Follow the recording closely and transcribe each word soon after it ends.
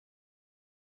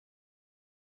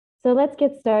So let's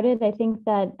get started. I think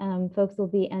that folks will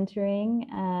be entering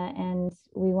and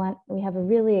we have a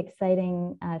really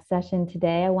exciting session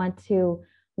today. I want to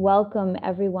welcome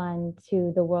everyone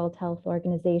to the World Health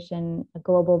Organization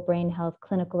Global Brain Health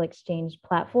Clinical Exchange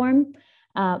platform.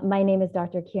 My name is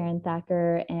Dr. Kiran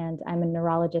Thakur, and I'm a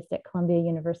neurologist at Columbia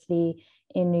University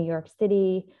in New York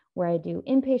City, where I do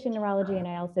inpatient neurology, and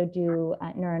I also do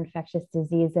neuroinfectious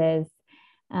diseases.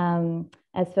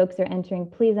 As folks are entering,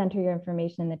 please enter your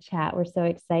information in the chat. We're so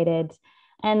excited.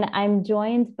 And I'm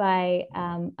joined by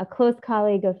a close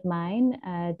colleague of mine,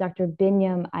 Dr.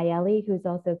 Biniyam Ayele, who's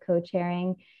also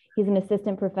co-chairing. He's an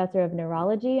assistant professor of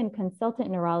neurology and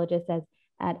consultant neurologist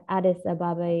at Addis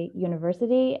Ababa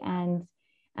University. And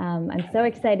I'm so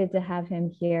excited to have him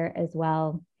here as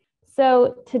well.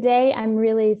 So today, I'm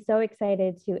really so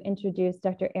excited to introduce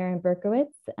Dr. Aaron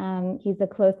Berkowitz. He's a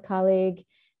close colleague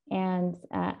and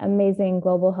amazing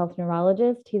global health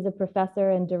neurologist. He's a professor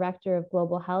and director of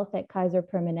global health at Kaiser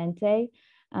Permanente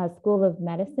School of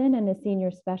Medicine and a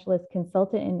senior specialist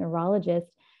consultant and neurologist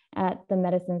at the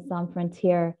Medecins Sans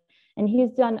Frontières. And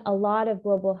he's done a lot of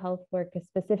global health work,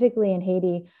 specifically in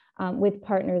Haiti, with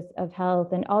Partners of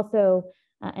Health, and also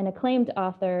an acclaimed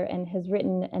author, and has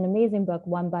written an amazing book,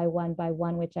 One by One by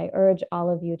One, which I urge all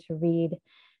of you to read.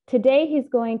 Today, he's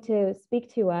going to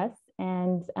speak to us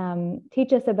and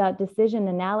teach us about decision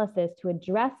analysis to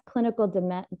address clinical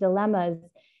dilemmas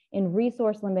in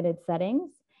resource-limited settings.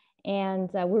 And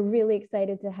we're really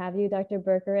excited to have you, Dr.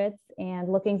 Berkowitz,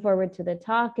 and looking forward to the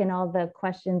talk and all the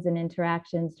questions and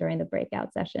interactions during the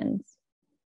breakout sessions.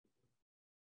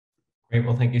 Great,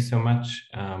 well, thank you so much,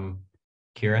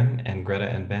 Kiran and Greta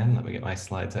and Ben. Let me get my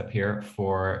slides up here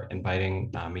for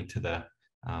inviting me to the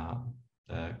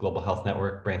Global Health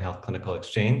Network Brain Health Clinical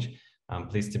Exchange. I'm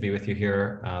pleased to be with you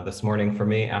here this morning for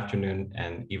me, afternoon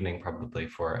and evening probably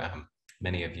for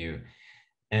many of you.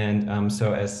 And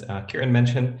so as Kiran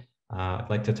mentioned, I'd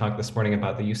like to talk this morning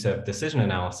about the use of decision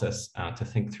analysis to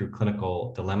think through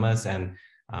clinical dilemmas. And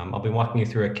I'll be walking you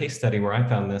through a case study where I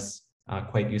found this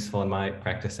quite useful in my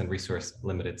practice and resource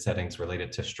limited settings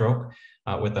related to stroke,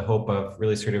 with the hope of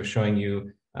really sort of showing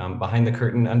you behind the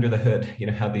curtain, under the hood,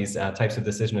 how these types of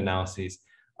decision analyses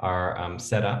are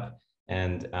set up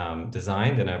and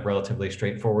designed in a relatively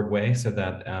straightforward way, so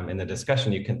that in the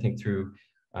discussion you can think through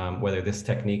whether this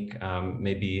technique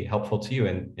may be helpful to you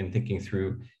in thinking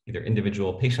through either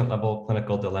individual patient level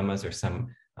clinical dilemmas or some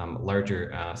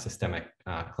larger systemic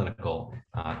clinical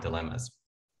dilemmas.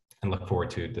 And look forward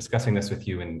to discussing this with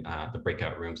you in the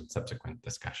breakout rooms and subsequent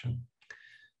discussion.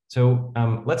 So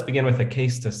let's begin with a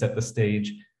case to set the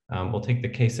stage. We'll take the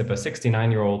case of a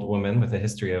 69-year-old woman with a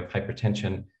history of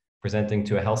hypertension presenting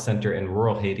to a health center in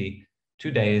rural Haiti 2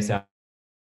 days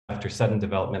after sudden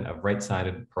development of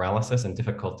right-sided paralysis and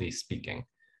difficulty speaking.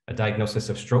 A diagnosis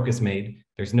of stroke is made.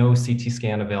 There's no CT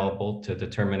scan available to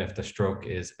determine if the stroke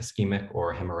is ischemic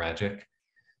or hemorrhagic.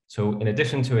 So in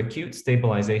addition to acute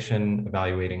stabilization,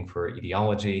 evaluating for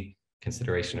etiology,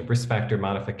 consideration of risk factor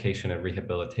modification and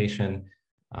rehabilitation,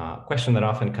 a question that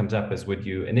often comes up is, would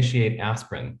you initiate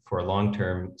aspirin for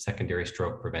long-term secondary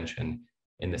stroke prevention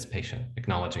in this patient?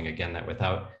 Acknowledging again that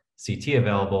without CT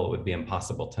available, it would be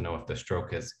impossible to know if the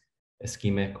stroke is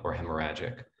ischemic or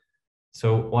hemorrhagic.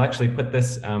 So we'll actually put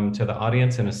this to the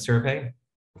audience in a survey,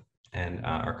 and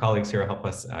our colleagues here will help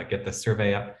us get this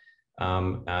survey up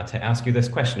to ask you this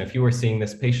question. If you were seeing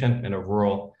this patient in a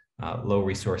rural, low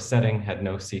resource setting, had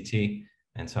no CT,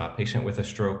 and saw a patient with a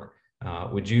stroke,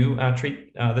 would you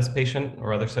treat this patient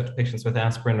or other such patients with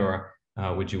aspirin, or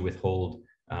would you withhold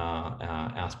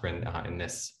aspirin in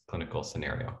this clinical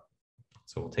scenario?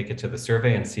 So we'll take it to the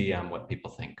survey and see what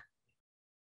people think.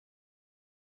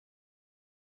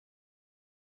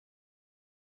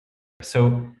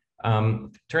 So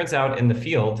turns out in the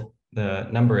field, the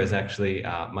number is actually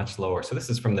much lower. So this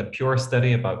is from the PURE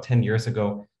study about 10 years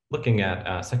ago, looking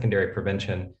at secondary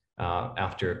prevention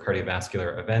after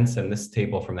cardiovascular events. And this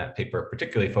table from that paper,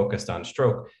 particularly focused on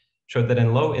stroke, showed that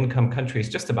in low-income countries,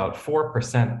 just about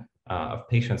 4% of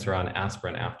patients are on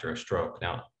aspirin after a stroke.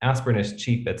 Now, aspirin is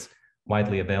cheap. It's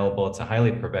widely available. It's a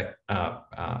highly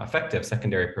effective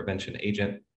secondary prevention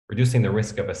agent, reducing the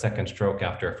risk of a second stroke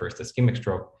after a first ischemic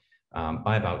stroke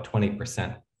by about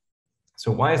 20%.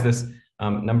 So why is this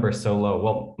number so low?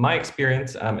 Well, my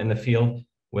experience in the field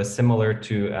was similar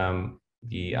to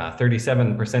the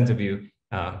 37% of you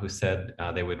who said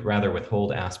they would rather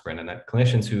withhold aspirin, and that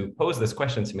clinicians who pose this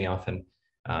question to me often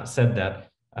said that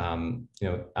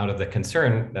out of the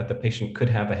concern that the patient could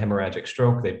have a hemorrhagic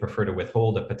stroke, they prefer to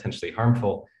withhold a potentially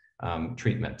harmful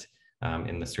treatment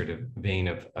in the sort of vein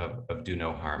of do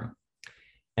no harm.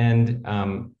 And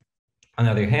On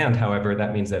the other hand, however,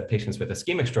 that means that patients with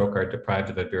ischemic stroke are deprived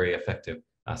of a very effective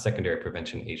secondary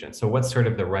prevention agent. So what's sort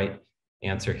of the right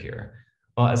answer here?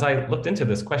 Well, as I looked into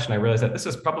this question, I realized that this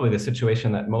is probably the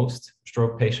situation that most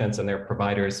stroke patients and their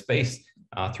providers face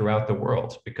throughout the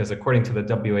world, because according to the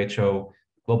WHO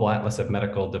Global Atlas of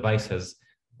Medical Devices,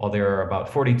 while there are about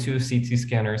 42 CT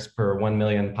scanners per 1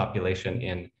 million population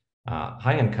in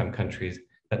high-income countries,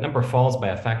 that number falls by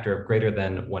a factor of greater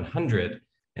than 100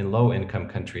 in low-income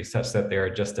countries, such that there are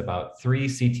just about 3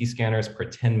 CT scanners per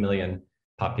 10 million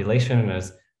population. And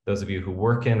as those of you who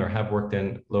work in or have worked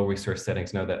in low-resource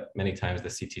settings know, that many times the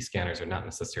CT scanners are not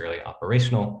necessarily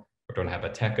operational or don't have a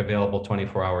tech available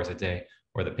 24 hours a day,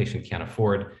 or the patient can't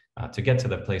afford to get to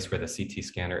the place where the CT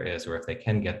scanner is, or if they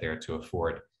can get there, to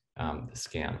afford the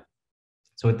scan.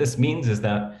 So what this means is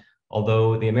that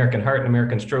although the American Heart and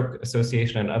American Stroke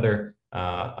Association and other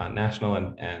national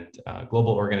and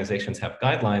global organizations have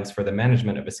guidelines for the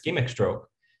management of ischemic stroke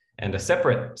and a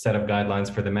separate set of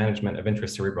guidelines for the management of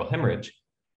intracerebral hemorrhage,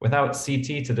 without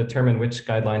CT to determine which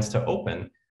guidelines to open,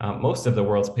 most of the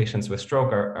world's patients with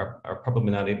stroke are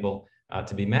probably not able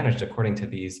to be managed according to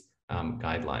these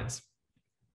guidelines.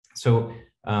 So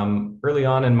early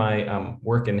on in my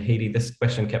work in Haiti, this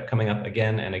question kept coming up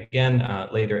again and again,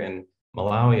 later in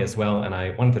Malawi as well, and I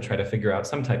wanted to try to figure out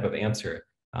some type of answer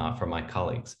for my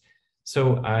colleagues.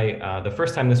 So the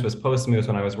first time this was posed to me was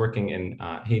when I was working in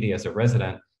Haiti as a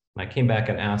resident, and I came back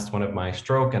and asked one of my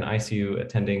stroke and ICU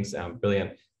attendings,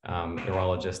 brilliant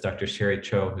neurologist, Dr. Sherry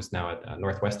Cho, who's now at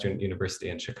Northwestern University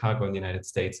in Chicago in the United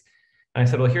States. And I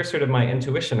said, well, here's sort of my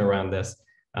intuition around this.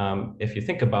 If you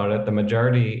think about it, the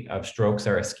majority of strokes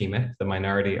are ischemic, the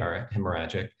minority are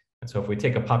hemorrhagic. And so if we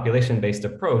take a population-based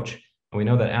approach, and we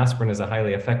know that aspirin is a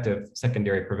highly effective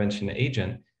secondary prevention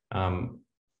agent,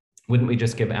 wouldn't we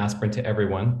just give aspirin to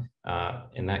everyone?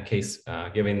 In that case,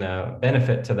 giving the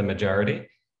benefit to the majority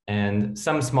and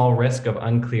some small risk of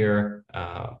unclear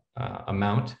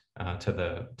amount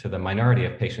to the minority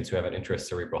of patients who have an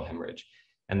intracerebral hemorrhage.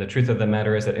 And the truth of the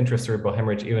matter is that intracerebral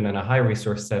hemorrhage, even in a high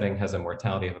resource setting, has a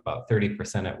mortality of about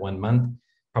 30% at 1 month,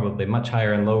 probably much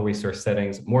higher in low resource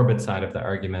settings. Morbid side of the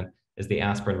argument is the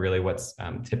aspirin really what's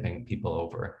tipping people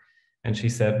over. And she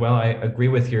said, well, I agree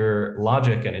with your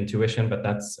logic and intuition, but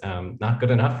that's not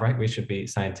good enough, right? We should be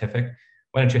scientific.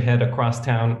 Why don't you head across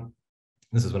town?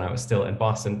 This is when I was still in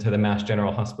Boston, to the Mass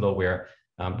General Hospital, where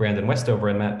Brandon Westover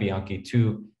and Matt Bianchi,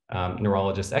 two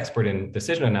neurologists expert in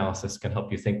decision analysis, can help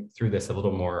you think through this a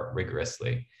little more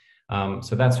rigorously.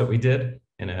 So that's what we did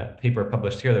in a paper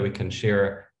published here that we can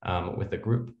share with the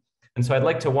group. And so I'd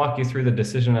like to walk you through the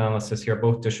decision analysis here,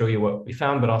 both to show you what we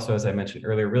found, but also, as I mentioned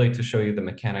earlier, really to show you the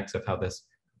mechanics of how this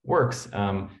works,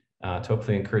 to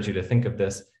hopefully encourage you to think of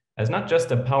this as not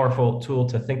just a powerful tool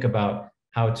to think about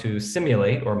how to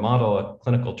simulate or model a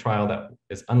clinical trial that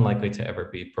is unlikely to ever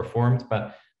be performed,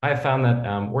 but I have found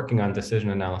that working on decision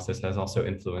analysis has also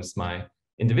influenced my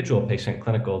individual patient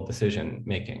clinical decision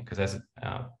making, because as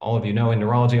all of you know, in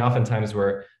neurology, oftentimes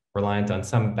we're reliant on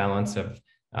some balance of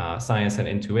science and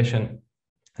intuition.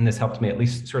 And this helped me at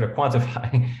least sort of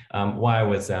quantify why I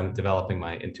was developing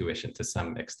my intuition to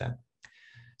some extent.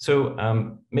 So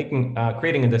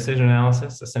creating a decision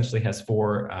analysis essentially has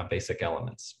 4 basic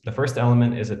elements. The first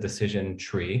element is a decision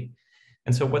tree.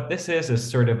 And so what this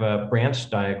is sort of a branch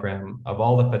diagram of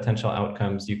all the potential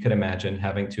outcomes you could imagine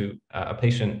having to a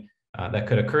patient that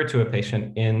could occur to a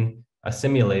patient in a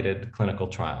simulated clinical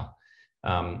trial.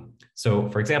 So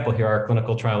for example, here our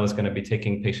clinical trial is going to be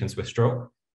taking patients with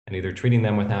stroke and either treating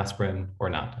them with aspirin or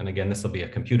not. And again, this will be a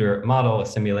computer model, a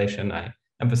simulation. I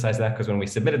emphasize that because when we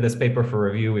submitted this paper for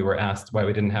review, we were asked why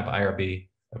we didn't have IRB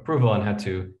approval and had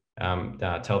to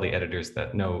tell the editors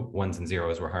that no ones and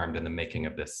zeros were harmed in the making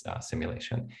of this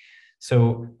simulation.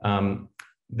 So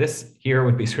this here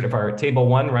would be sort of our table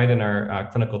 1, right, in our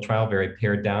clinical trial, very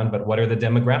pared down, but what are the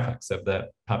demographics of the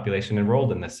population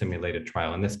enrolled in this simulated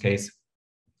trial? In this case,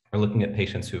 we're looking at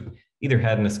patients who either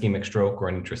had an ischemic stroke or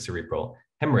an intracerebral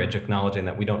hemorrhage, acknowledging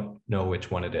that we don't know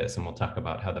which one it is. And we'll talk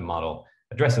about how the model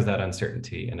addresses that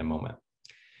uncertainty in a moment.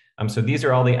 So these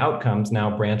are all the outcomes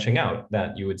now branching out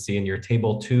that you would see in your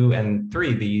table 2 and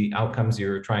 3, the outcomes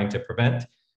you're trying to prevent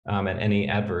and any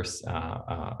adverse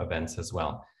events as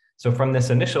well. So from this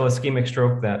initial ischemic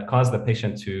stroke that caused the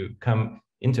patient to come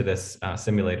into this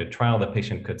simulated trial, the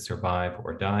patient could survive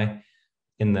or die.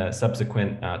 In the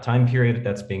subsequent time period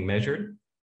that's being measured,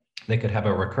 they could have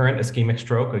a recurrent ischemic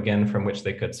stroke, again, from which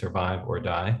they could survive or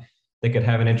die. They could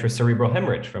have an intracerebral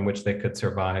hemorrhage from which they could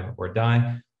survive or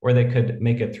die, or they could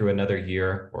make it through another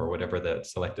year or whatever the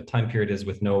selected time period is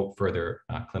with no further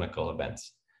clinical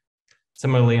events.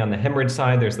 Similarly, on the hemorrhage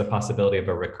side, there's the possibility of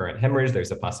a recurrent hemorrhage. There's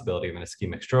the possibility of an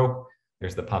ischemic stroke.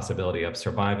 There's the possibility of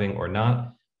surviving or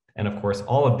not. And of course,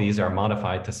 all of these are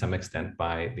modified to some extent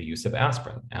by the use of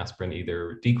aspirin. Aspirin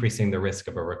either decreasing the risk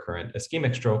of a recurrent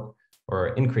ischemic stroke or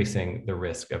increasing the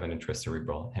risk of an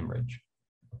intracerebral hemorrhage.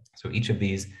 So each of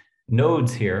these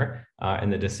nodes here in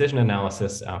the decision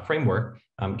analysis framework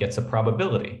gets a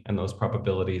probability, and those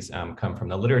probabilities come from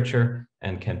the literature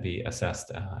and can be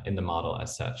assessed in the model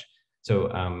as such. So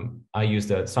I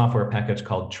used a software package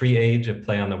called TreeAge, a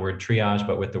play on the word triage,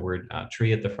 but with the word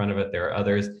tree at the front of it. There are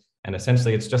others. And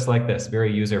essentially, it's just like this,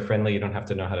 very user-friendly. You don't have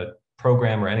to know how to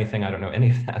program or anything. I don't know any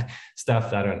of that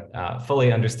stuff. I don't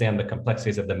fully understand the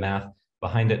complexities of the math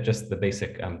behind it, just the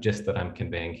basic gist that I'm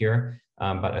conveying here.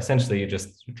 But essentially, you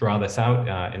just draw this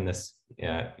out in this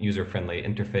user-friendly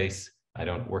interface. I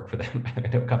don't work for them. I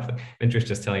have conflict of interest,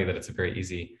 just telling you that it's a very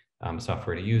easy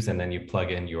software to use. And then you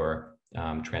plug in your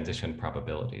transition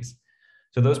probabilities.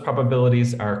 So those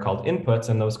probabilities are called inputs,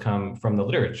 and those come from the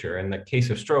literature. In the case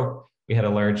of stroke, we had a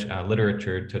large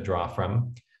literature to draw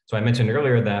from. So I mentioned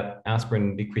earlier that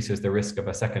aspirin decreases the risk of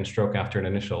a second stroke after an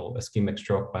initial ischemic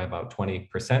stroke by about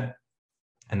 20%.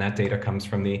 And that data comes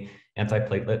from the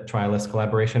antiplatelet trialist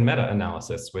collaboration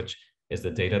meta-analysis, which is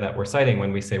the data that we're citing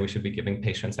when we say we should be giving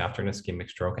patients after an ischemic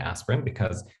stroke aspirin,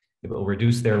 because it will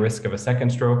reduce their risk of a second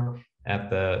stroke at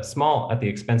the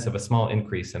expense of a small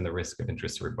increase in the risk of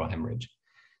intracerebral hemorrhage.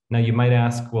 Now, you might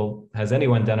ask, well, has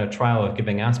anyone done a trial of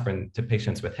giving aspirin to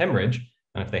patients with hemorrhage?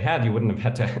 And if they had, you wouldn't have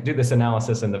had to do this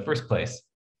analysis in the first place.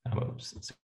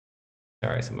 Oops,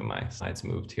 sorry, some of my slides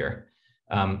moved here.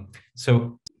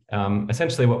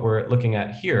 Essentially what we're looking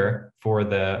at here for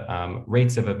the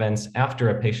rates of events after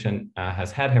a patient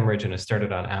has had hemorrhage and has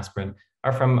started on aspirin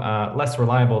are from less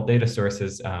reliable data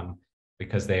sources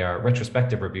because they are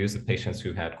retrospective reviews of patients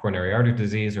who had coronary artery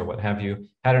disease or what have you,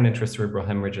 had an intracerebral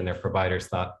hemorrhage, and their providers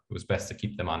thought it was best to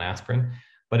keep them on aspirin.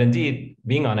 But indeed,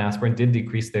 being on aspirin did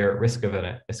decrease their risk of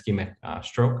an ischemic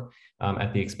stroke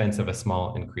at the expense of a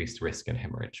small increased risk in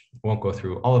hemorrhage. I won't go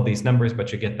through all of these numbers,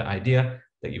 but you get the idea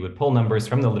that you would pull numbers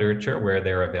from the literature where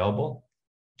they're available,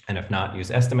 and if not, use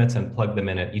estimates and plug them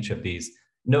in at each of these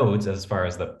nodes as far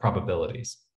as the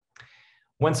probabilities.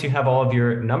 Once you have all of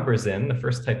your numbers in, the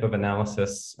first type of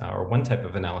analysis, or one type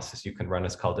of analysis you can run,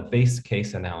 is called a base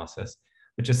case analysis,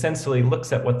 which essentially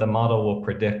looks at what the model will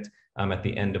predict at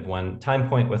the end of one time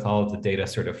point with all of the data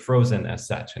sort of frozen as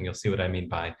such. And you'll see what I mean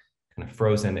by kind of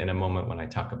frozen in a moment when I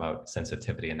talk about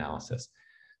sensitivity analysis.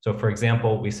 So for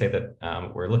example, we say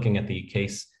that we're looking at the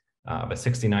case of a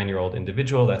 69-year-old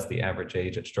individual. That's the average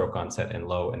age at stroke onset in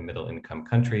low and middle income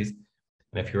countries.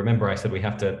 And if you remember, I said we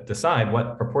have to decide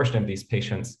what proportion of these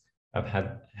patients have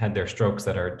had their strokes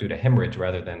that are due to hemorrhage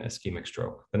rather than ischemic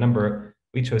stroke. The number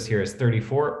we chose here is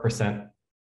 34%.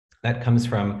 That comes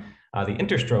from the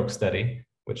Interstroke study,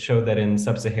 which showed that in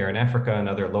sub-Saharan Africa and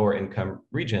other lower income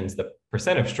regions, the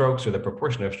percent of strokes or the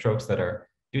proportion of strokes that are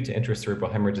due to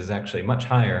intracerebral hemorrhage is actually much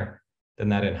higher than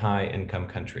that in high income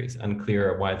countries.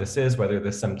 Unclear why this is, whether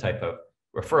there's some type of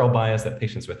referral bias that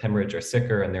patients with hemorrhage are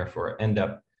sicker and therefore end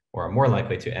up or are more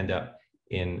likely to end up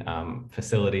in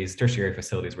facilities, tertiary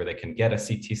facilities where they can get a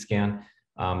CT scan,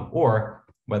 or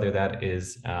whether that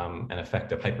is an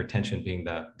effect of hypertension being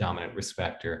the dominant risk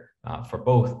factor for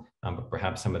both, but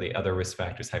perhaps some of the other risk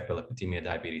factors, hyperlipidemia,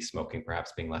 diabetes, smoking,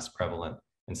 perhaps being less prevalent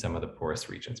in some of the poorest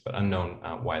regions, but unknown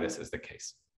why this is the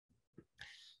case.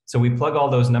 So we plug all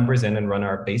those numbers in and run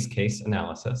our base case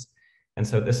analysis. And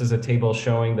so this is a table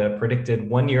showing the predicted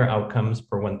one-year outcomes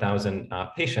per 1,000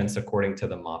 patients according to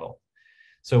the model.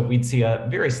 So we'd see a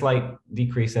very slight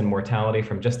decrease in mortality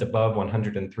from just above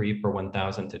 103 per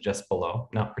 1,000 to just below,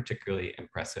 not particularly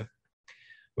impressive.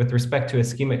 With respect to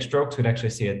ischemic strokes, we'd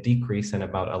actually see a decrease in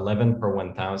about 11 per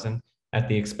 1,000 at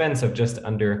the expense of just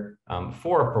under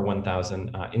 4 per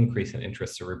 1,000 increase in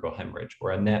intracerebral hemorrhage,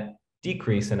 or a net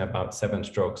decrease in about 7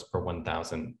 strokes per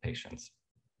 1,000 patients.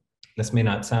 This may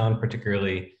not sound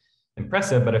particularly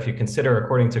impressive, but if you consider,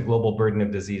 according to global burden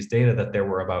of disease data, that there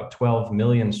were about 12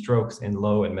 million strokes in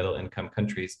low and middle income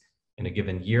countries in a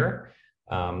given year,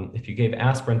 if you gave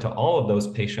aspirin to all of those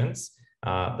patients,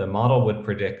 the model would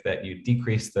predict that you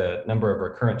decrease the number of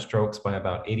recurrent strokes by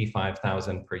about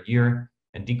 85,000 per year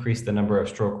and decrease the number of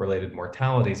stroke-related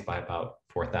mortalities by about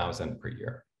 4,000 per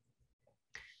year.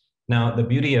 Now, the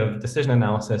beauty of decision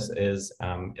analysis is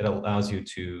it allows you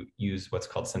to use what's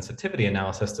called sensitivity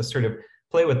analysis to sort of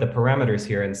play with the parameters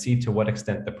here and see to what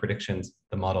extent the predictions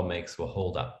the model makes will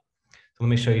hold up. So let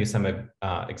me show you some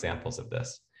examples of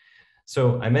this.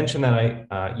 So I mentioned that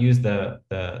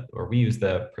we use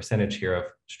the percentage here of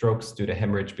strokes due to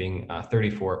hemorrhage being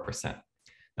 34%.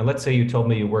 And let's say you told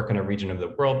me you work in a region of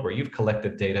the world where you've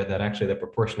collected data that actually the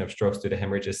proportion of strokes due to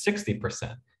hemorrhage is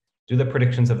 60%. Do the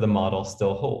predictions of the model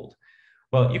still hold?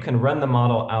 Well, you can run the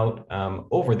model out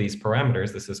over these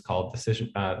parameters. This is called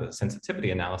the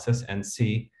sensitivity analysis, and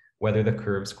see whether the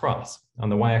curves cross. On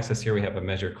the y-axis here, we have a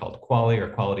measure called QALY, or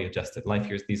quality adjusted life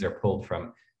years. These are pulled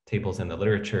from tables in the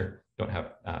literature. Don't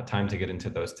have time to get into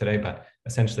those today, but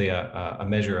essentially a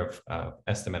measure of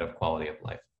estimate of quality of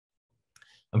life.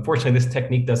 Unfortunately, this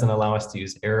technique doesn't allow us to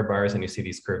use error bars, and you see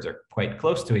these curves are quite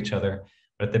close to each other,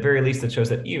 but at the very least, it shows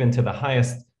that even to the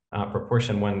highest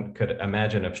proportion one could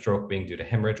imagine of stroke being due to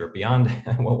hemorrhage, or beyond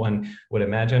what one would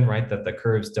imagine, right, that the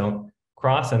curves don't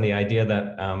cross, and the idea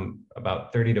that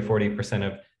about 30 to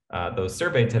 40% of those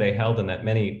surveyed today held, and that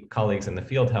many colleagues in the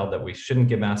field held, that we shouldn't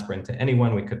give aspirin to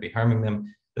anyone, we could be harming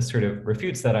them. This sort of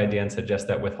refutes that idea and suggests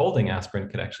that withholding aspirin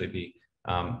could actually be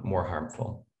more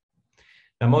harmful.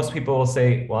 Now, most people will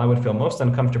say, well, I would feel most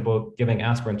uncomfortable giving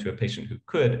aspirin to a patient who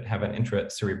could have an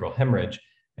intracerebral hemorrhage.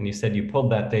 And you said you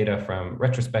pulled that data from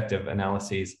retrospective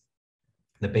analyses.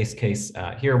 The base case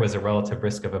here was a relative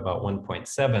risk of about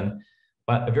 1.7,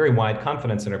 but a very wide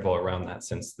confidence interval around that,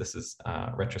 since this is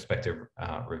retrospective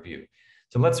review.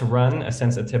 So let's run a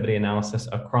sensitivity analysis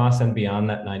across and beyond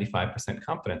that 95%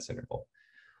 confidence interval.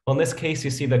 Well, in this case, you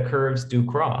see the curves do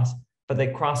cross, but they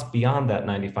cross beyond that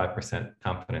 95%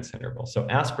 confidence interval. So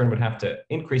aspirin would have to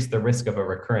increase the risk of a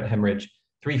recurrent hemorrhage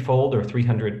threefold, or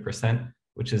 300%,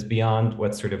 which is beyond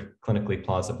what's sort of clinically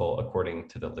plausible according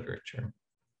to the literature.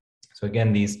 So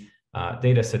again, these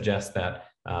data suggest that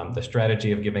the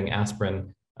strategy of giving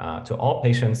aspirin to all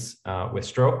patients with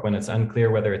stroke, when it's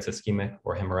unclear whether it's ischemic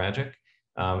or hemorrhagic,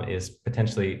 is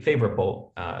potentially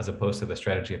favorable as opposed to the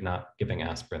strategy of not giving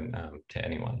aspirin to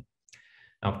anyone.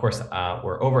 Now, of course,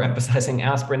 we're overemphasizing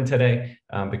aspirin today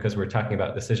because we're talking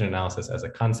about decision analysis as a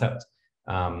concept,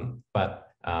 but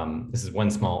this is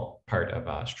one small part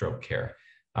of stroke care.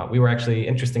 We were actually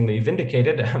interestingly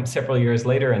vindicated several years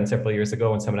later and several years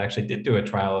ago when someone actually did do a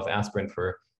trial of aspirin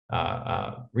for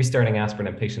restarting aspirin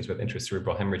in patients with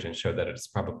intracerebral hemorrhage, and showed that it's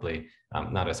probably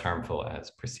not as harmful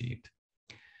as perceived.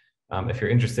 If you're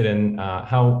interested in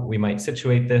how we might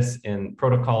situate this in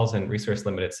protocols and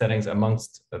resource-limited settings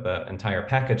amongst the entire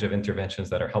package of interventions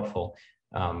that are helpful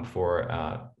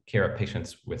for care of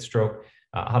patients with stroke,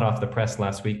 hot off the press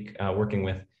last week, working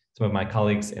with some of my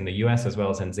colleagues in the US, as well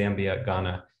as in Zambia,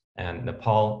 Ghana, and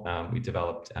Nepal, we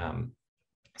developed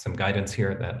some guidance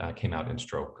here that came out in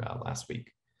stroke last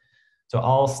week. So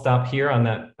I'll stop here on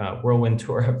that whirlwind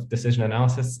tour of decision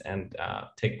analysis and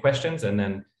take questions, and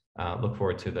then look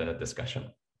forward to the discussion.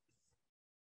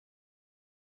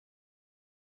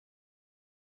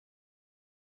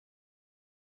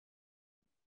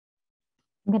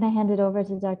 I'm going to hand it over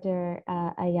to Dr.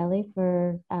 Ayele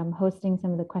for hosting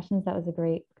some of the questions. That was a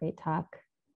great talk.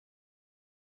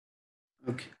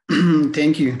 Okay,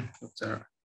 thank you, Dr.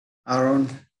 Aaron.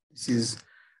 This is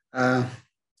a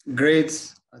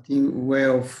great, I think, way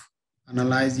of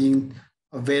analyzing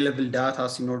available data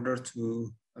in order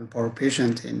to help our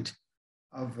patient and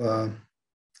have a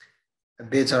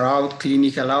better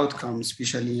clinical outcome,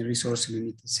 especially in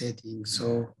resource-limited settings.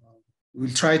 So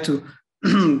we'll try to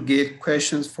get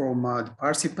questions from the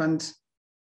participants.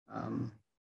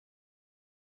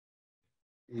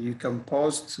 You can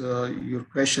post your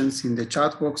questions in the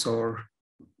chat box, or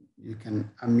you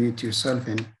can unmute yourself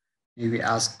and maybe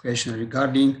ask questions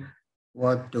regarding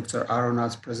what Dr. Aaron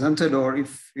has presented, or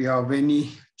if you have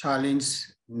any challenge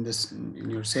in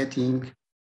your setting.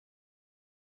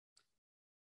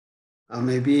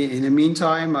 Maybe in the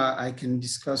meantime, I can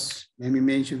discuss, maybe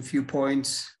mention a few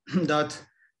points that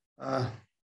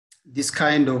this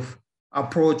kind of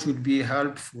approach would be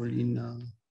helpful in,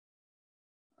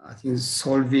 I think,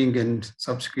 solving and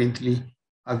subsequently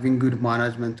having good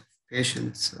management of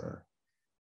patients.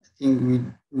 I think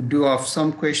we do have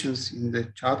some questions in the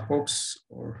chat box,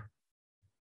 or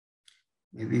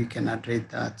maybe you can address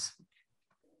that.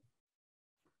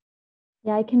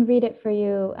 Yeah, I can read it for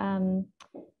you.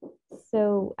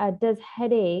 So does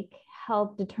headache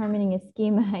help determining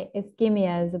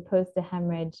ischemia as opposed to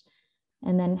hemorrhage?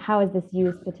 And then how is this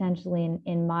used potentially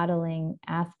in modeling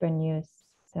aspirin use?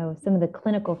 So some of the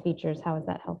clinical features, how is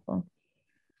that helpful?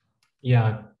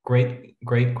 Yeah, great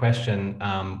question.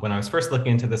 When I was first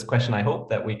looking into this question, I hoped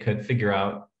that we could figure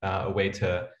out a way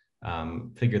to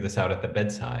figure this out at the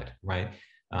bedside, right?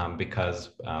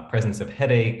 Because presence of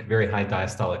headache, very high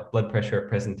diastolic blood pressure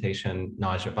presentation,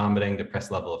 nausea, vomiting,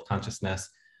 depressed level of consciousness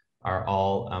are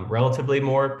all relatively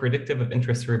more predictive of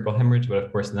intracerebral hemorrhage, but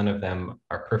of course, none of them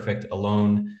are perfect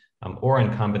alone or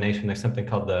in combination. There's something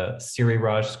called the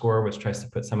Siri-Raj score, which tries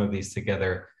to put some of these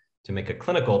together to make a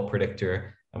clinical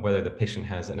predictor of whether the patient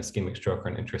has an ischemic stroke or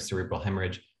an intracerebral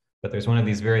hemorrhage. But there's one of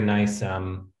these very nice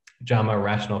JAMA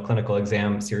Rational Clinical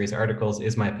Exam series articles,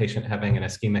 Is My Patient Having an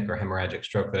Ischemic or Hemorrhagic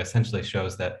Stroke, that essentially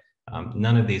shows that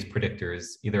none of these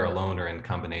predictors, either alone or in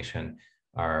combination,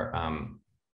 are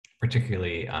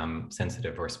particularly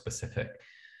sensitive or specific.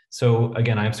 So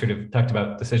again, I've sort of talked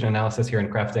about decision analysis here and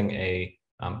crafting a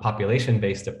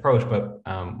population-based approach, but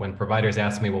when providers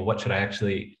ask me, well, what should I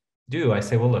actually do? I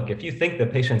say, well, look, if you think the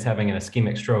patient's having an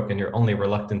ischemic stroke and your only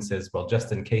reluctance is, well,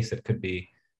 just in case it could be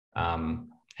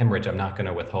hemorrhage, I'm not going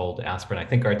to withhold aspirin. I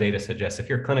think our data suggests if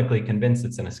you're clinically convinced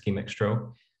it's an ischemic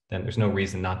stroke, then there's no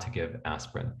reason not to give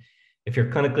aspirin. If you're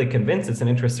clinically convinced it's an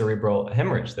intracerebral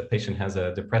hemorrhage, the patient has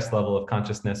a depressed level of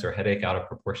consciousness or headache out of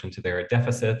proportion to their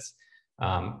deficits,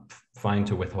 fine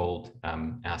to withhold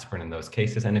aspirin in those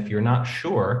cases. And if you're not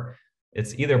sure,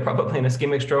 it's either probably an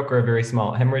ischemic stroke or a very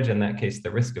small hemorrhage. In that case,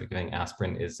 the risk of giving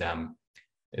aspirin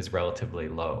is relatively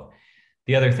low.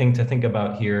 The other thing to think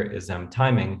about here is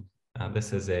timing.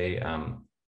 This is the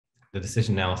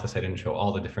decision analysis. I didn't show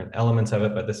all the different elements of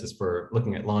it, but this is for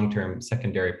looking at long-term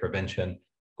secondary prevention.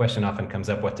 Question often comes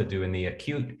up what to do in the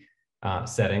acute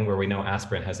setting, where we know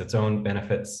aspirin has its own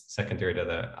benefits secondary to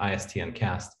the IST and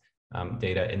CAST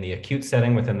data. In the acute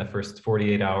setting, within the first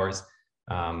 48 hours,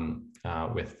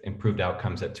 with improved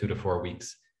outcomes at 2 to 4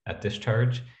 weeks at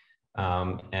discharge.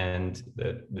 And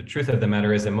the truth of the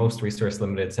matter is, in most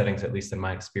resource-limited settings, at least in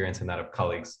my experience and that of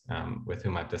colleagues with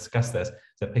whom I've discussed this,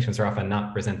 that patients are often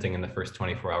not presenting in the first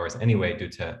 24 hours anyway due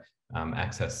to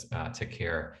access to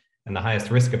care. And the highest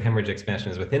risk of hemorrhage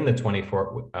expansion is within the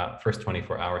first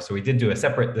 24 hours. So we did do a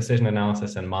separate decision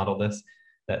analysis and model this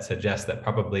that suggests that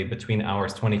probably between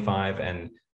hours 25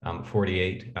 and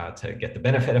 48 to get the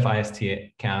benefit of IST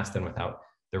CAST and without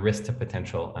the risk to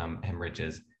potential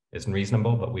hemorrhages is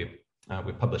reasonable, but we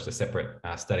published a separate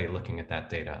study looking at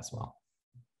that data as well.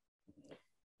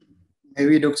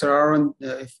 Maybe Dr. Aaron,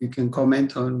 if you can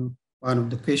comment on one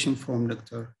of the patients from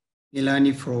Dr.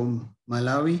 Ilani from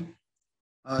Malawi.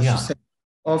 Yeah. She said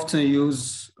often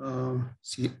use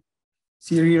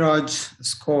Seriraj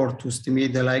score to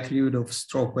estimate the likelihood of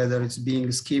stroke, whether it's being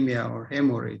ischemia or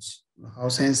hemorrhage. How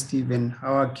sensitive and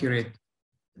how accurate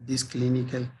this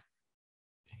clinical?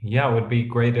 Yeah, it would be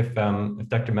great if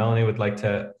Dr. Melanie would like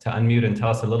to unmute and tell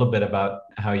us a little bit about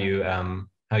how you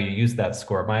use that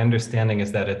score. My understanding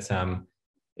is that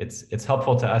it's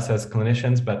helpful to us as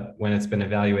clinicians, but when it's been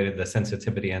evaluated, the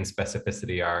sensitivity and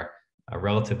specificity are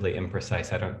relatively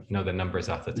imprecise. I don't know the numbers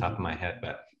off the top of my head,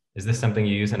 but is this something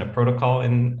you use in a protocol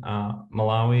in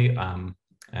Malawi?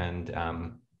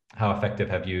 How effective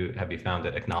have you found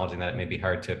it, acknowledging that it may be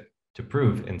hard to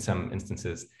prove in some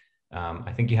instances?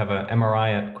 I think you have an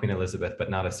MRI at Queen Elizabeth, but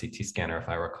not a CT scanner, if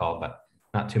I recall, but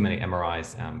not too many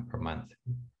MRIs per month.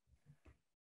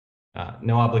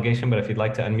 No obligation, but if you'd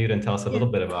like to unmute and tell us a little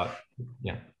bit about,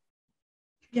 yeah.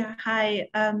 Yeah, hi.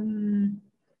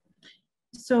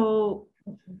 So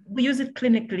we use it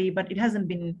clinically, but it hasn't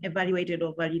been evaluated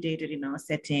or validated in our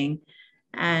setting.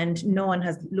 And no one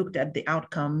has looked at the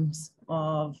outcomes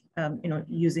of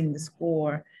using the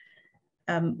score.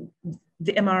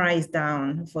 The MRI is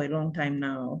down for a long time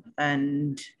now.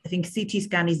 And I think CT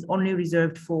scan is only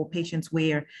reserved for patients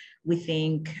where we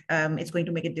think it's going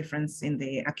to make a difference in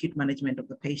the acute management of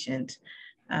the patient.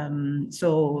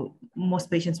 So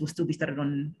most patients will still be started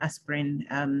on aspirin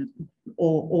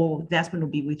or the aspirin will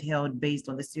be withheld based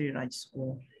on the Seriraj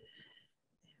score.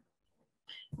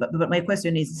 But my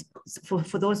question is,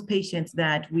 for those patients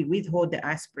that we withhold the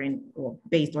aspirin or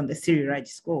based on the Seriraj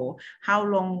score, how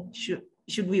long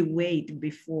should we wait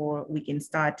before we can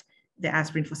start the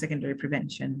aspirin for secondary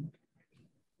prevention?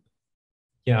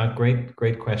 Yeah,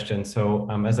 great question. So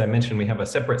as I mentioned, we have a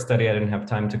separate study. I didn't have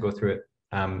time to go through it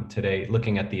today,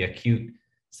 looking at the acute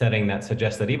setting that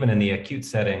suggests that even in the acute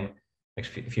setting,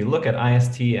 if you look at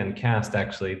IST and CAST,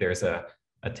 actually, there's a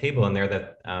table in there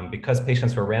that because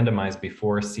patients were randomized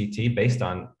before CT based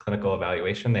on clinical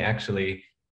evaluation, they actually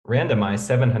randomized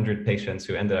 700 patients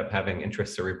who ended up having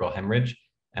intracerebral hemorrhage.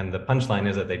 And the punchline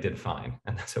is that they did fine.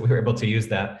 And so we were able to use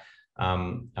that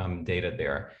data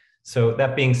there. So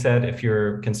that being said, if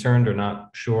you're concerned or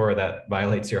not sure that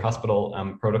violates your hospital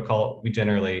protocol, we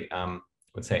generally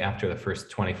would say after the first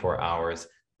 24 hours,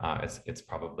 it's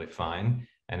probably fine.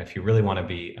 And if you really want to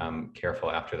be careful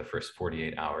after the first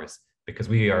 48 hours, because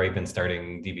we are even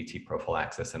starting DVT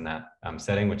prophylaxis in that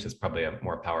setting, which is probably a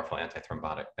more powerful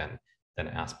antithrombotic than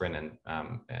aspirin,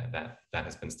 and that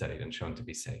has been studied and shown to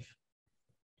be safe.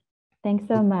 Thanks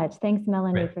so much. Thanks,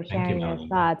 Melanie, Great. for sharing your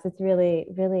thoughts. It's really,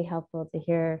 really helpful to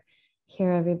hear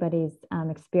hear everybody's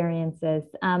experiences.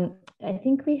 I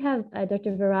think we have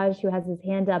Dr. Viraj who has his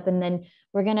hand up, and then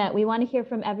we want to hear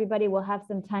from everybody. We'll have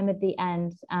some time at the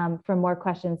end for more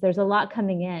questions. There's a lot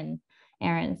coming in,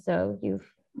 Aaron, so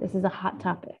this is a hot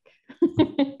topic.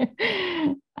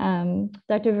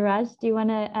 Dr. Viraj, do you want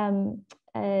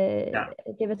to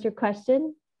give us your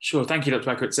question? Sure, thank you, Dr.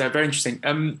 Thakur. It's very interesting.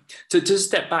 To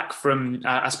step back from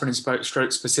aspirin and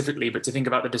stroke specifically, but to think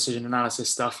about the decision analysis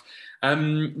stuff,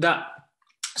 that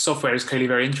software is clearly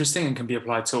very interesting and can be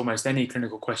applied to almost any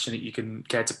clinical question that you can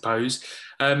care to pose.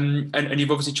 And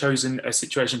you've obviously chosen a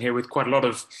situation here with quite a lot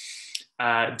of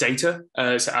data.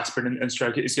 So aspirin and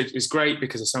stroke is great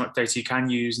because there's so much data you can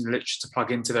use in the literature to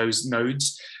plug into those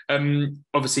nodes.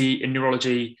 Obviously, in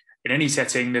neurology, in any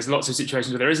setting, there's lots of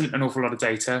situations where there isn't an awful lot of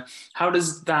data. How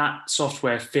does that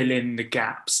software fill in the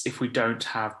gaps if we don't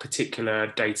have particular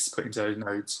data to put into those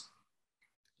nodes?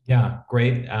 Yeah,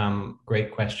 great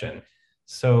question.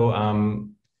 So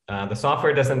the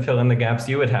software doesn't fill in the gaps.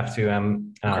 You would have to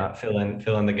fill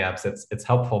in the gaps. It's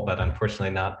helpful, but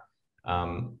unfortunately not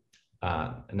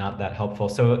that helpful.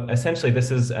 So essentially,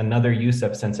 this is another use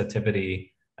of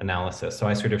sensitivity analysis. So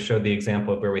I sort of showed the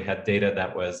example of where we had data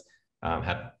that was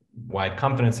had wide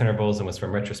confidence intervals and was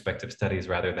from retrospective studies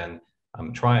rather than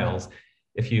trials.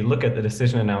 If you look at the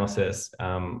decision analysis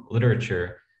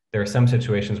literature, there are some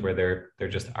situations where there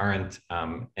just aren't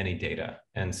any data.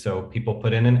 And so people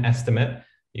put in an estimate.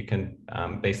 You can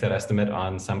base that estimate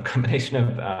on some combination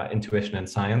of intuition and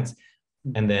science.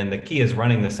 And then the key is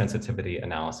running the sensitivity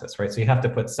analysis, right? So you have to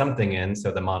put something in so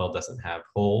the model doesn't have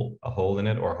a hole in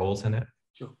it or holes in it.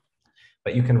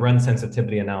 But you can run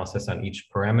sensitivity analysis on each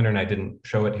parameter, and I didn't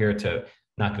show it here to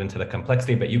not get into the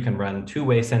complexity, but you can run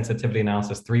two-way sensitivity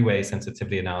analysis, three-way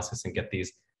sensitivity analysis, and get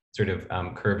these sort of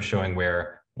curves showing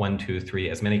where 1, 2, 3,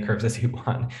 as many curves as you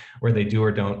want, where they do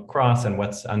or don't cross and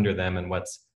what's under them and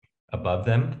what's above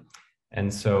them.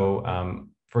 And so,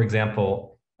 for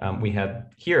example, we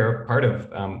had here, part of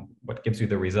what gives you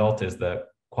the result is the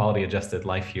quality adjusted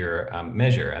life year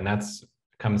measure. And that's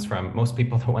comes from most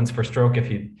people, the ones for stroke,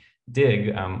 if you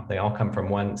dig, they all come from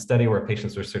one study where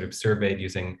patients were sort of surveyed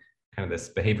using kind of this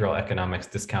behavioral economics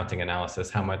discounting analysis.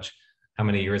 How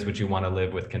many years would you want to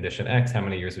live with condition X? How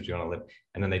many years would you want to live?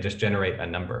 And then they just generate a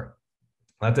number.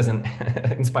 That doesn't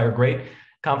inspire great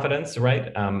confidence,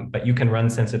 right? But you can run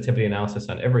sensitivity analysis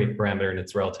on every parameter, and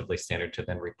it's relatively standard to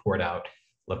then report out,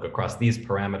 look across these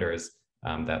parameters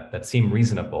that seem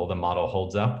reasonable, the model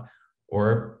holds up.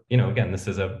 Or, again, this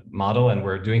is a model and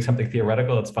we're doing something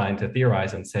theoretical, it's fine to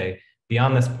theorize and say,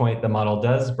 beyond this point, the model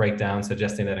does break down,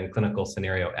 suggesting that in clinical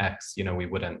scenario X, we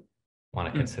wouldn't want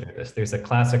to consider this. There's a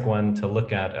classic one to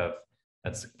look at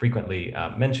that's frequently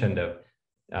mentioned of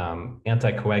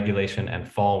anticoagulation and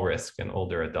fall risk in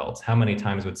older adults. How many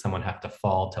times would someone have to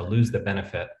fall to lose the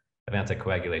benefit of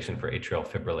anticoagulation for atrial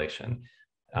fibrillation?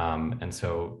 And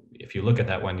so if you look at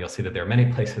that one, you'll see that there are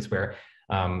many places where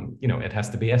it has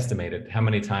to be estimated. How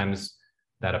many times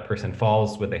that a person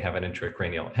falls, would they have an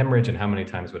intracranial hemorrhage, and how many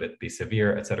times would it be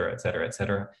severe, et cetera, et cetera, et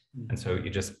cetera. And so you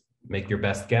just make your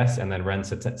best guess and then run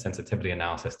sensitivity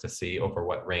analysis to see over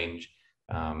what range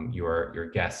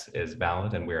your guess is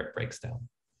valid and where it breaks down.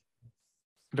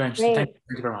 Very interesting. Thank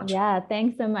you very much. Yeah,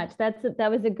 thanks so much. That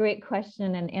was a great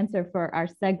question and answer for our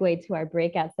segue to our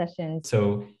breakout sessions.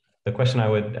 So the question I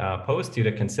would pose to you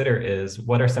to consider is,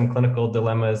 what are some clinical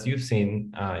dilemmas you've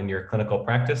seen in your clinical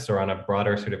practice or on a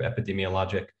broader sort of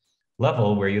epidemiologic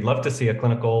level where you'd love to see a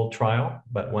clinical trial,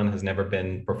 but one has never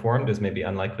been performed, is maybe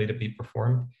unlikely to be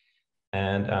performed?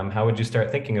 And how would you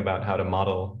start thinking about how to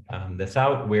model this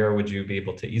out? Where would you be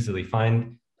able to easily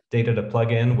find data to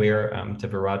plug in? Where, to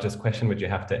Viraj's question, would you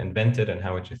have to invent it, and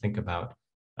how would you think about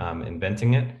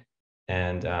inventing it?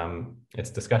 And it's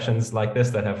discussions like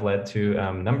this that have led to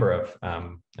a number of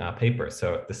papers.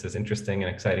 So if this is interesting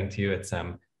and exciting to you, it's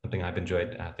something I've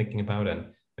enjoyed thinking about, and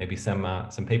maybe some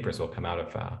papers will come out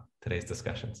of today's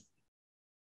discussions.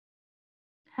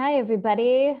 Hi,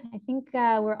 everybody. I think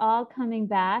we're all coming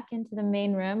back into the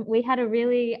main room. We had a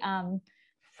really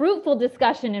fruitful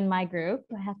discussion in my group,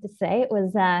 I have to say. It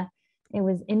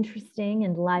was interesting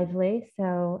and lively.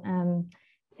 So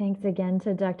thanks again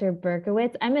to Dr.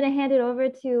 Berkowitz. I'm going to hand it over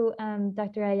to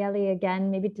Dr. Ayele again,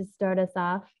 maybe to start us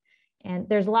off. And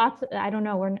there's lots, I don't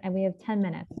know, we have 10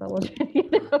 minutes, but we'll try to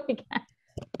get it what we can.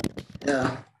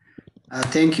 Yeah,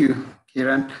 thank you,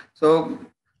 Kiran. So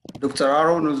Dr.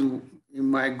 Aaron was in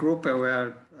my group, we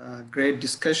had a great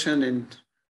discussion and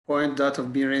points that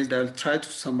have been raised. I'll try to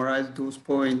summarize those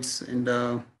points and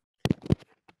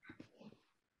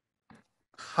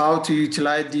how to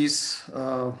utilize this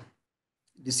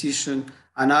decision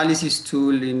analysis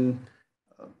tool in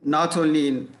not only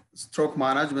in stroke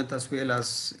management as well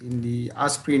as in the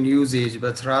aspirin usage,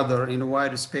 but rather in a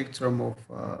wide spectrum of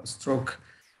stroke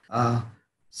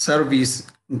service,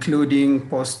 including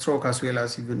post-stroke as well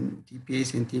as even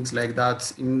TPAs and things like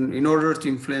that, in order to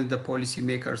influence the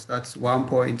policymakers. That's one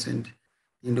point, and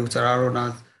Dr. Aaron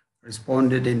has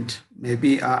responded, and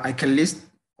maybe I can list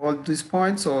all these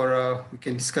points, or we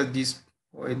can discuss these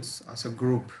points as a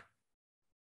group.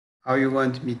 How you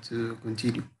want me to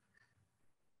continue?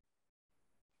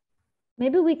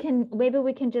 Maybe we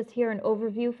can just hear an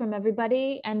overview from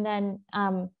everybody, and then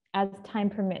as time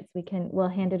permits, we'll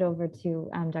hand it over to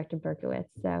Dr. Berkowitz.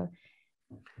 So,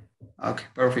 okay,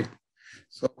 perfect.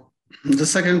 So the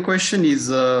second question is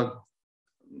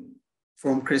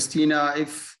from Christina.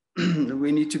 If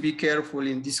we need to be careful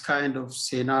in this kind of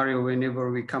scenario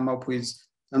whenever we come up with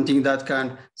something that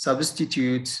can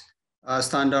substitute a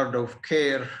standard of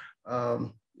care,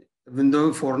 even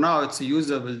though for now it's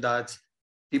usable, that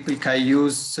people can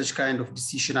use such kind of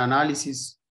decision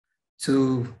analysis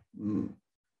to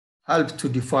help to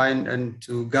define and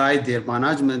to guide their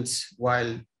management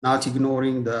while not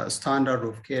ignoring the standard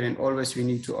of care. And always we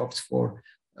need to opt for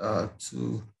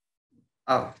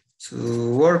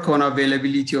to work on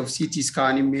availability of CT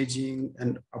scan imaging,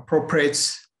 and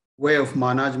appropriate way of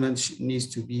management needs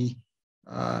to be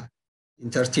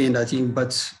entertained, I think.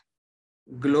 But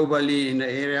globally, in the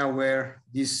area where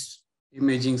these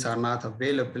imagings are not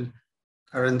available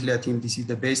currently, I think this is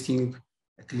the best thing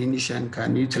a clinician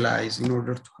can utilize in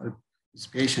order to help his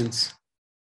patients.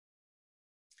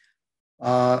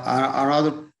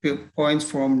 Another point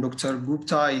from Dr.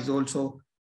 Gupta is also,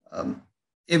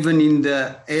 even in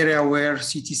the area where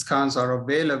CT scans are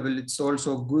available, it's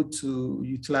also good to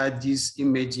utilize this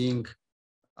imaging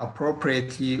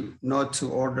appropriately, not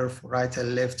to order for right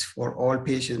and left for all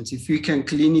patients. If we can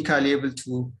clinically able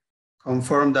to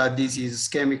confirm that this is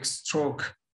ischemic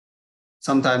stroke,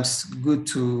 sometimes good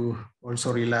to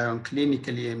also rely on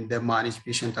clinically and then manage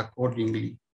patient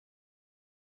accordingly.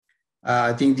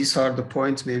 I think these are the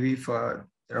points. Maybe if there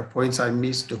are points I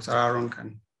missed, Dr. Aaron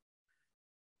can.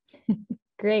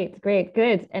 Great,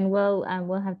 good. And we'll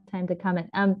have time to comment.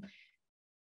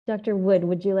 Dr. Wood,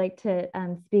 would you like to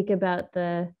speak about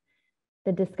the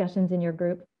discussions in your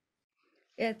group?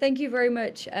 Yeah, thank you very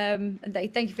much. And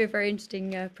thank you for a very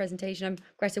interesting presentation. I'm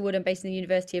Greta Wood. I'm based in the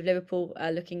University of Liverpool,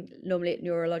 looking normally at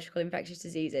neurological infectious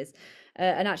diseases.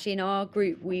 And actually in our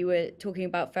group, we were talking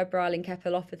about febrile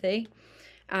encephalopathy,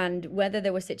 and whether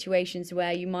there were situations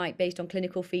where you might, based on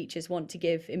clinical features, want to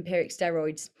give empiric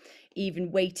steroids, even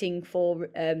waiting for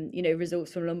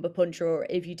results from lumbar puncture, or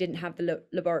if you didn't have the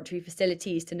laboratory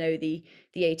facilities to know the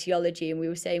etiology. And we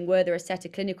were saying, were there a set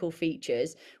of clinical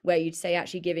features where you'd say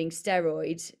actually giving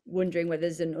steroids, wondering whether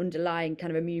there's an underlying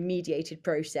kind of immune-mediated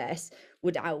process,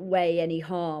 would outweigh any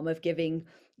harm of giving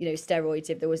steroids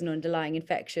if there was an underlying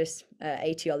infectious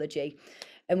etiology.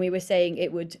 And we were saying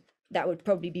that would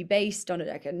probably be based on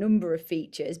a number of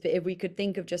features, but if we could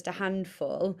think of just a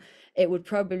handful, it would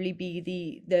probably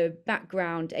be the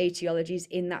background etiologies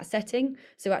in that setting.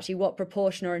 So actually, what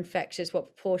proportion are infectious,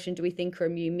 what proportion do we think are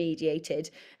immune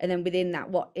mediated, and then within that,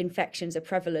 what infections are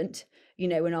prevalent,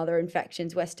 and are there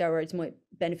infections where steroids might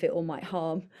benefit or might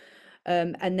harm.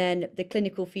 And then the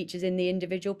clinical features in the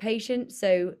individual patient.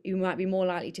 So you might be more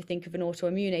likely to think of an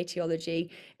autoimmune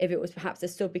etiology if it was perhaps a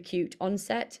subacute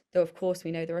onset, though of course we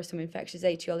know there are some infectious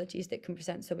etiologies that can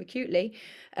present subacutely,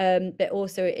 but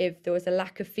also if there was a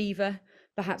lack of fever,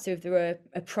 perhaps if there were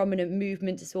a prominent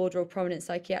movement disorder or prominent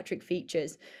psychiatric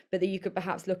features, but that you could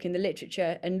perhaps look in the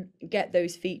literature and get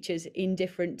those features in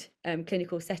different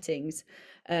clinical settings,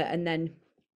 and then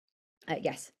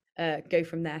go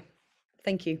from there.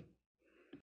 Thank you.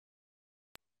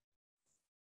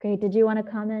 Great. Did you want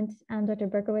to comment, Dr.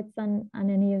 Berkowitz, on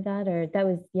any of that? Or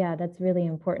that's really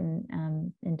important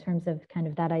in terms of kind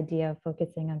of that idea of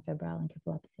focusing on febrile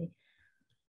encephalopathy.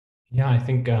 Yeah, I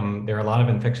think there are a lot of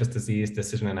infectious disease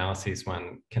decision analyses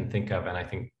one can think of. And I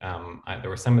think there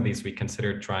were some of these we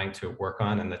considered trying to work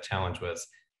on, and the challenge was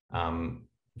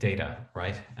data,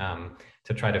 right?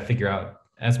 To try to figure out,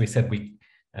 as we said,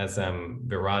 as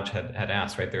Viraj had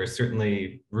asked, right, there is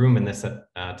certainly room in this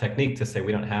technique to say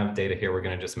we don't have data here, we're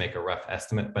going to just make a rough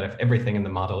estimate. But if everything in the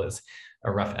model is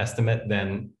a rough estimate,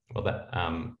 then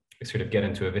we sort of get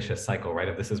into a vicious cycle, right?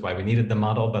 If this is why we needed the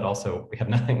model, but also we have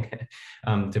nothing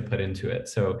to put into it.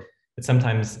 So it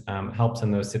sometimes helps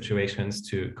in those situations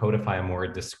to codify a more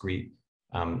discrete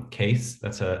case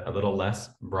that's a little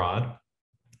less broad,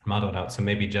 modeled out. So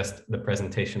maybe just the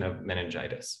presentation of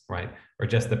meningitis, right? Or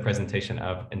just the presentation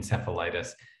of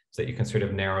encephalitis, so that you can sort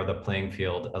of narrow the playing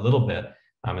field a little bit.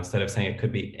 instead of saying it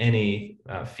could be any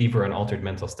fever and altered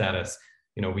mental status,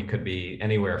 we could be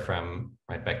anywhere from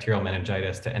bacterial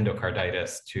meningitis to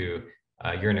endocarditis to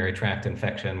urinary tract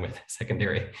infection with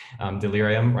secondary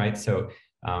delirium, right? So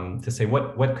to say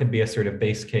what could be a sort of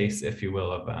base case, if you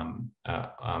will,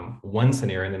 of one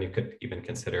scenario, and then you could even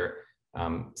consider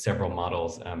several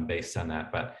models based on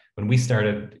that. But when we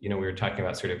started, we were talking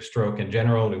about sort of stroke in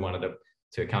general. We wanted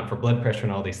to account for blood pressure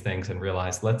and all these things, and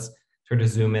realized let's sort of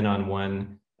zoom in on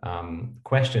one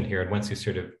question here. And once you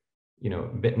sort of,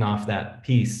 bitten off that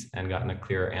piece and gotten a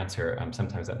clearer answer,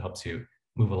 sometimes that helps you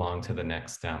move along to the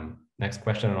next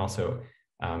question, and also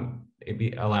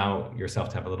allow yourself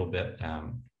to have a little bit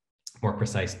more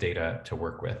precise data to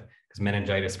work with. Because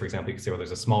meningitis, for example, you can say, well,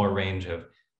 there's a smaller range of,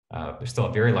 there's still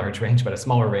a very large range, but a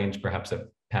smaller range perhaps of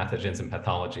pathogens and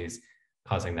pathologies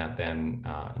causing that than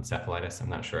encephalitis. I'm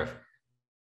not sure if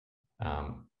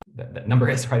that number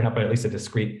is right enough, but at least a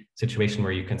discrete situation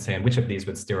where you can say, and which of these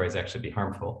would steroids actually be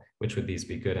harmful? Which would these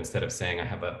be good? Instead of saying I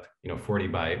have a 40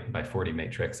 by 40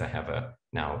 matrix, I have a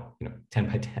now 10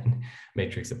 by 10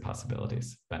 matrix of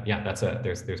possibilities. But yeah,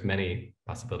 there's many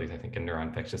possibilities, I think, in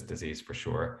neuroinfectious disease for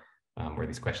sure, where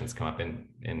these questions come up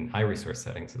in high resource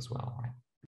settings as well, right?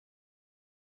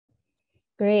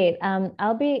 Great.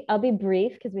 I'll be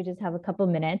brief because we just have a couple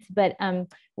minutes, but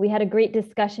we had a great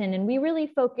discussion, and we really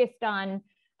focused on,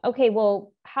 okay,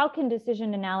 well, how can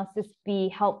decision analysis be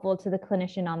helpful to the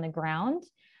clinician on the ground?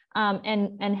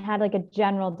 And had like a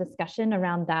general discussion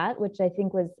around that, which I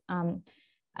think was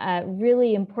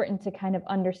really important to kind of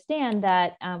understand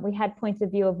that we had points of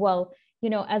view of, well,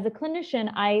 as a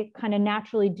clinician, I kind of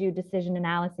naturally do decision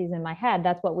analyses in my head.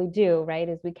 That's what we do, right?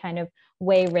 Is we kind of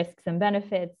weigh risks and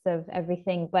benefits of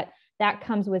everything, but that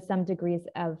comes with some degrees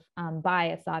of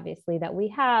bias, obviously, that we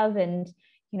have. And,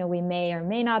 we may or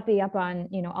may not be up on,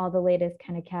 all the latest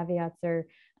kind of caveats or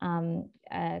kind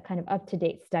of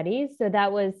up-to-date studies. So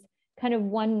that was kind of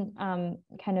one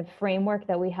kind of framework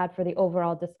that we had for the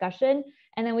overall discussion.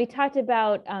 And then we talked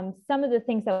about some of the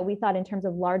things that we thought in terms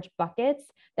of large buckets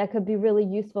that could be really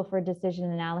useful for decision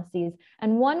analyses.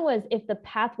 And one was if the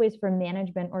pathways for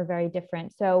management are very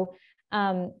different. So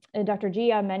Dr.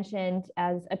 Gia mentioned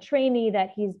as a trainee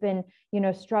that he's been,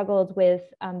 struggled with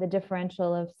the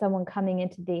differential of someone coming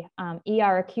into the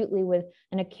ER acutely with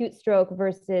an acute stroke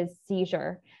versus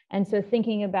seizure. And so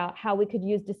thinking about how we could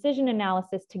use decision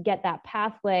analysis to get that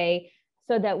pathway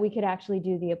so that we could actually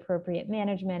do the appropriate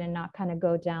management and not kind of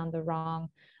go down the wrong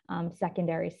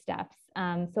secondary steps.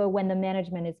 So when the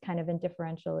management is kind of in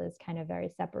differential is kind of very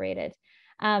separated.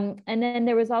 And then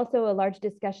there was also a large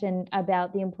discussion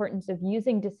about the importance of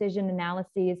using decision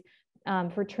analyses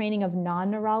for training of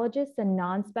non-neurologists and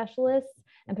non-specialists,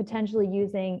 and potentially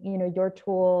using, your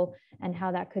tool and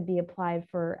how that could be applied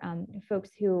for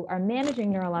folks who are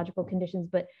managing neurological conditions,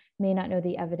 but may not know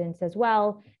the evidence as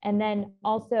well. And then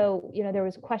also, there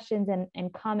was questions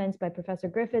and comments by Professor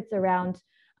Griffiths around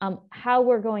how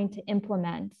we're going to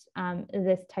implement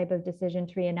this type of decision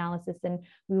tree analysis. And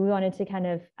we wanted to kind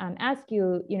of ask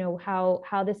you,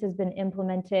 how this has been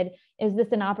implemented. Is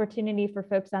this an opportunity for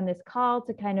folks on this call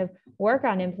to kind of work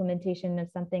on implementation of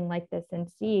something like this and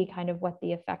see kind of what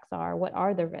the effects are? What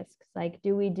are the risks? Like,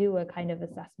 do we do a kind of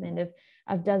assessment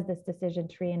of does this decision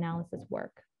tree analysis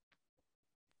work?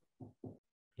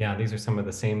 Yeah, these are some of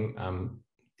the same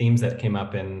themes that came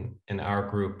up in our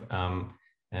group.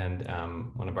 And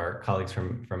one of our colleagues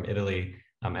from Italy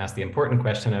asked the important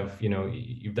question of,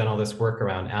 you've done all this work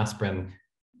around aspirin.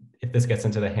 If this gets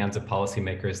into the hands of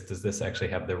policymakers, does this actually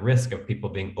have the risk of people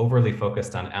being overly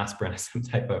focused on aspirin as some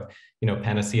type of,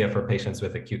 panacea for patients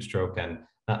with acute stroke and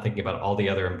not thinking about all the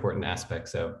other important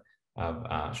aspects of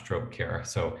stroke care?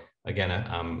 So again,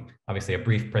 obviously a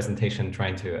brief presentation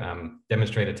trying to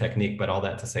demonstrate a technique, but all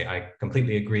that to say, I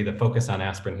completely agree. The focus on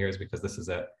aspirin here is because this is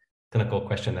a clinical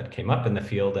question that came up in the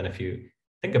field. And if you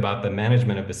think about the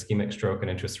management of ischemic stroke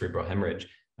and intracerebral hemorrhage,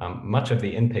 much of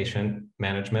the inpatient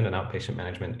management and outpatient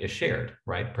management is shared,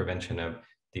 right? Prevention of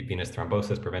deep venous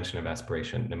thrombosis, prevention of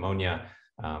aspiration pneumonia,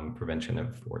 prevention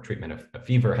of or treatment of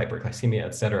fever, hyperglycemia,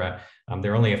 et cetera.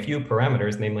 There are only a few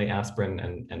parameters, namely aspirin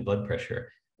and blood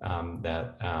pressure,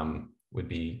 that would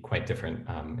be quite different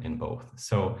in both.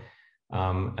 So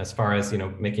as far as,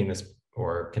 making this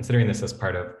or considering this as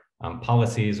part of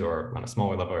policies or on a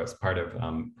smaller level as part of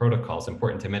protocols,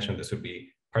 important to mention this would be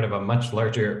part of a much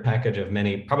larger package of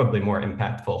many, probably more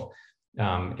impactful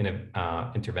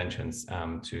interventions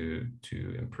to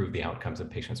improve the outcomes of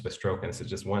patients with stroke. And this is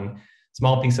just one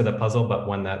small piece of the puzzle, but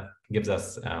one that gives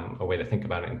us a way to think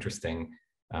about an interesting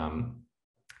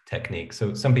technique.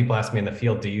 So some people ask me in the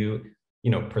field, do you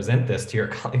present this to your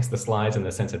colleagues, the slides and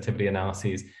the sensitivity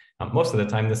analyses? most of the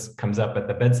time this comes up at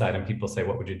the bedside and people say,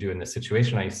 what would you do in this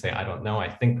situation? I used to say, I don't know. I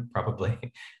think probably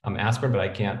aspirin, but I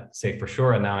can't say for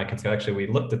sure. And now I can say, actually, we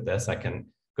looked at this. I can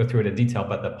go through it in detail,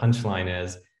 but the punchline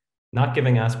is not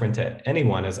giving aspirin to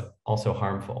anyone is also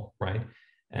harmful, right?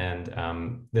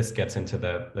 And this gets into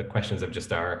the questions of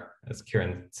just our, as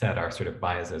Kiran said, our sort of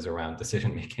biases around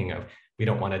decision-making of, we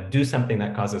don't want to do something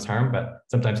that causes harm, but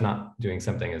sometimes not doing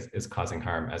something is causing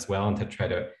harm as well, and to try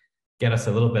to get us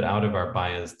a little bit out of our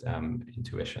biased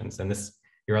intuitions. And this,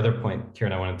 your other point,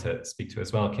 Kiran, I wanted to speak to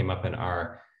as well, came up in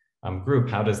our group.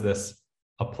 How does this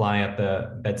apply at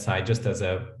the bedside, just as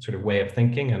a sort of way of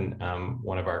thinking? And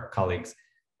one of our colleagues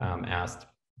asked,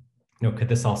 could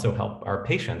this also help our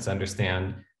patients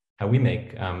understand how we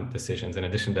make decisions, in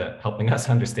addition to helping us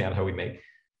understand how we make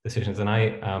decisions? And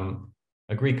I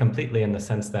agree completely, in the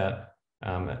sense that,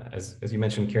 as you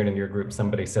mentioned, Kiran, in your group,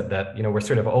 somebody said that, we're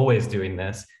sort of always doing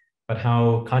this, but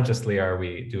how consciously are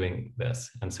we doing this?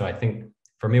 And so I think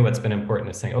for me, what's been important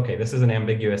is saying, okay, this is an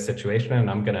ambiguous situation, and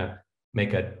I'm going to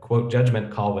make a quote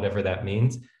judgment call, whatever that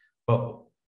means. But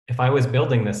if I was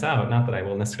building this out, not that I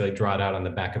will necessarily draw it out on the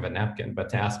back of a napkin, but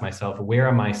to ask myself, where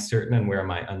am I certain and where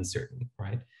am I uncertain,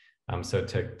 right? So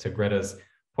to Greta's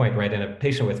point, right, in a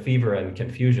patient with fever and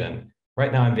confusion,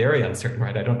 right now I'm very uncertain,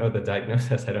 right? I don't know the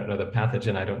diagnosis, I don't know the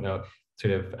pathogen, I don't know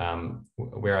sort of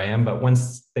where I am. But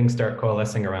once things start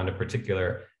coalescing around a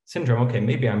particular syndrome, okay,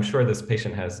 maybe I'm sure this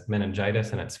patient has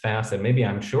meningitis and it's fast, and maybe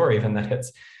I'm sure even that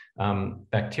it's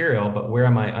bacterial, but where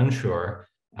am I unsure?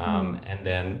 And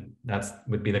then that's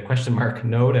would be the question mark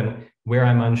node, and where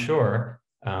I'm unsure,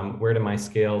 where do my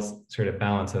scales sort of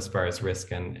balance as far as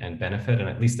risk and benefit, and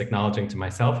at least acknowledging to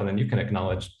myself, and then you can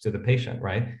acknowledge to the patient,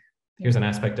 right? Here's an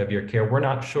aspect of your care we're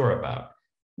not sure about.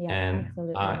 Yeah, and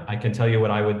I can tell you what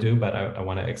I would do, but I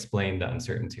want to explain the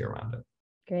uncertainty around it.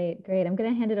 Great, great. I'm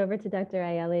going to hand it over to Dr.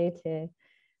 Ayele to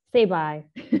say bye.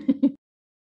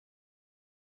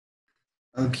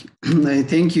 Okay,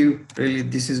 thank you. Really,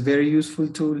 this is very useful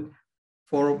tool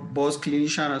for both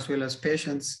clinicians as well as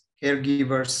patients,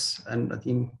 caregivers, and I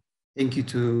think thank you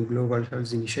to Global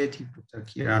Health Initiative, Dr.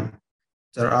 Kiran,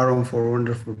 Dr. Aaron, for a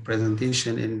wonderful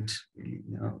presentation and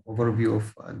overview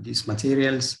of these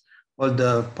materials. All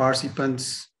the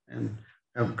participants, and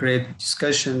have great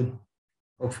discussion.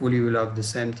 Hopefully we'll have the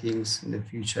same things in the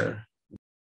future.